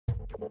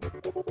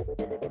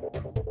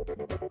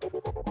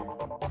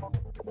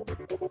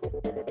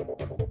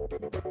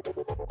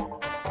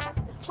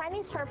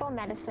Chinese herbal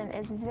medicine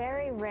is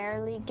very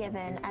rarely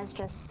given as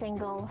just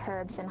single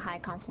herbs in high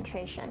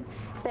concentration.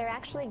 They're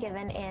actually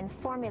given in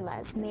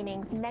formulas,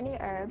 meaning many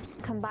herbs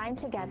combined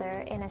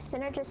together in a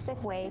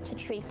synergistic way to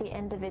treat the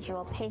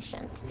individual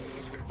patient.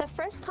 The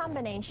first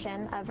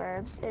combination of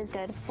herbs is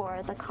good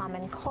for the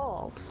common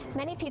cold.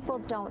 Many people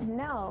don't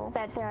know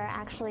that there are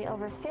actually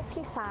over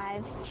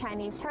 55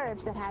 Chinese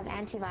herbs that have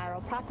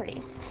antiviral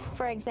properties.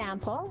 For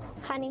example,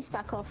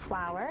 honeysuckle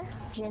flower,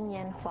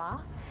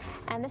 Jinyanhua,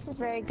 and this is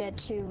very good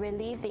to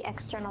relieve the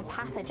external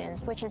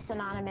pathogens, which is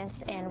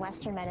synonymous in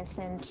Western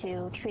medicine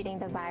to treating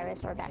the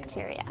virus or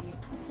bacteria.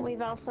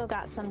 We've also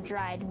got some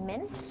dried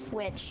mint,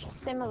 which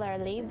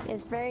similarly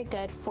is very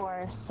good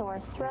for sore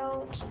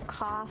throat,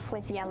 cough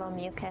with yellow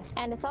mucus,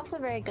 and it's also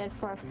very good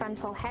for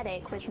frontal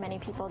headache, which many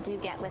people do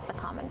get with the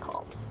common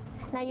cold.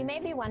 Now you may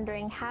be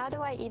wondering, how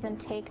do I even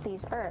take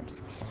these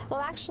herbs? Well,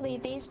 actually,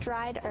 these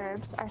dried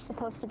herbs are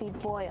supposed to be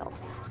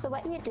boiled. So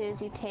what you do is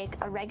you take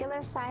a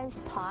regular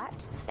sized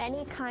pot.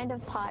 Any kind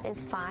of pot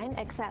is fine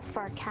except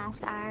for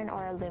cast iron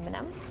or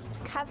aluminum.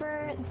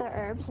 Cover the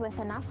herbs with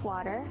enough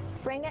water,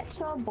 bring it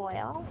to a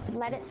boil,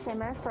 let it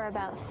simmer for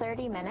about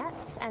 30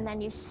 minutes, and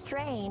then you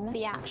strain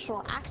the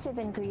actual active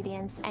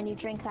ingredients and you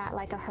drink that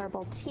like a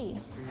herbal tea.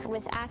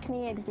 With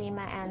acne,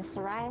 eczema, and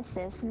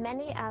psoriasis,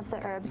 many of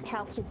the herbs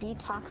help to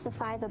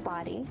detoxify the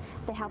body.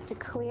 They help to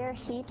clear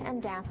heat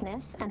and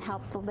dampness and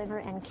help the liver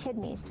and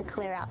kidneys to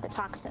clear out the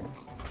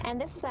toxins. And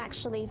this is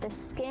actually the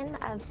skin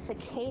of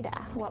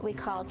cicada, what we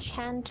call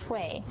chan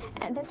tui.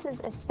 And this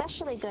is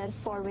especially good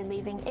for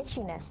relieving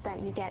itchiness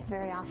that you get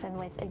very often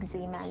with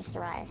eczema and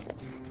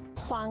psoriasis.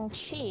 Huang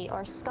qi,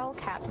 or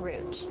skullcap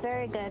root,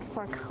 very good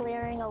for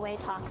clearing away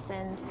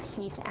toxins,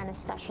 heat, and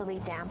especially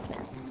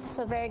dampness.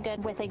 So very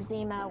good with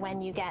eczema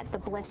when you get the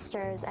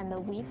blisters and the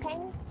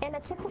weeping. In a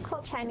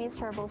typical Chinese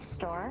herbal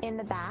store, in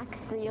the back,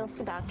 you'll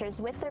see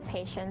doctors with their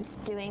patients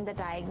doing the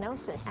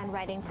diagnosis and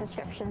writing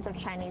prescriptions of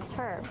Chinese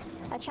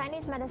herbs. A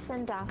Chinese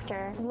medicine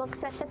doctor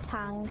looks at the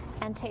tongue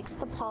and takes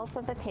the pulse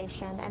of the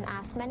patient and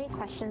asks many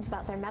questions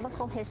about their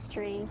medical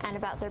history and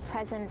about their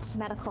present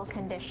medical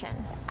condition,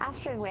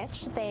 after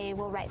which they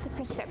will write the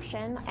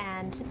prescription,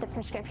 and the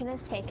prescription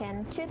is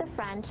taken to the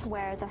front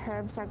where the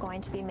herbs are going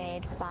to be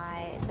made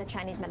by the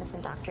Chinese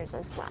medicine doctors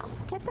as well.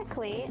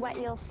 Typically, what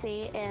you'll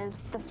see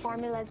is the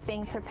formulas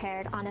being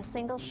prepared on a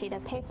single sheet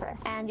of paper,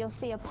 and you'll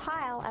see a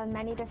pile of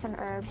many different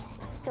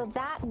herbs. So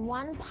that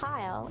one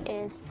pile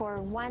is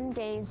for 1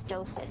 day's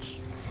dosage.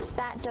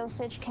 That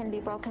dosage can be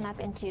broken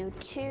up into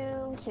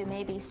 2 to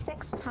maybe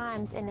 6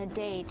 times in a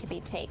day to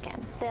be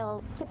taken.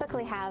 They'll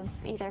typically have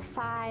either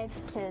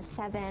 5 to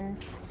 7,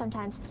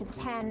 sometimes to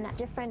 10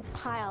 different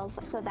piles,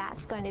 so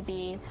that's going to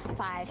be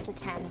 5 to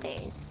 10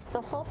 days.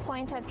 The whole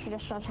point of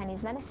traditional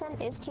Chinese medicine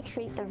is to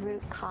treat the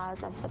root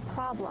cause of the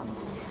problem.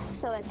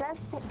 So it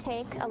does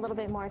take a little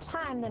bit more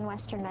time than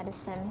Western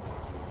medicine,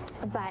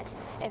 but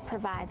it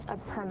provides a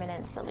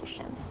permanent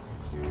solution.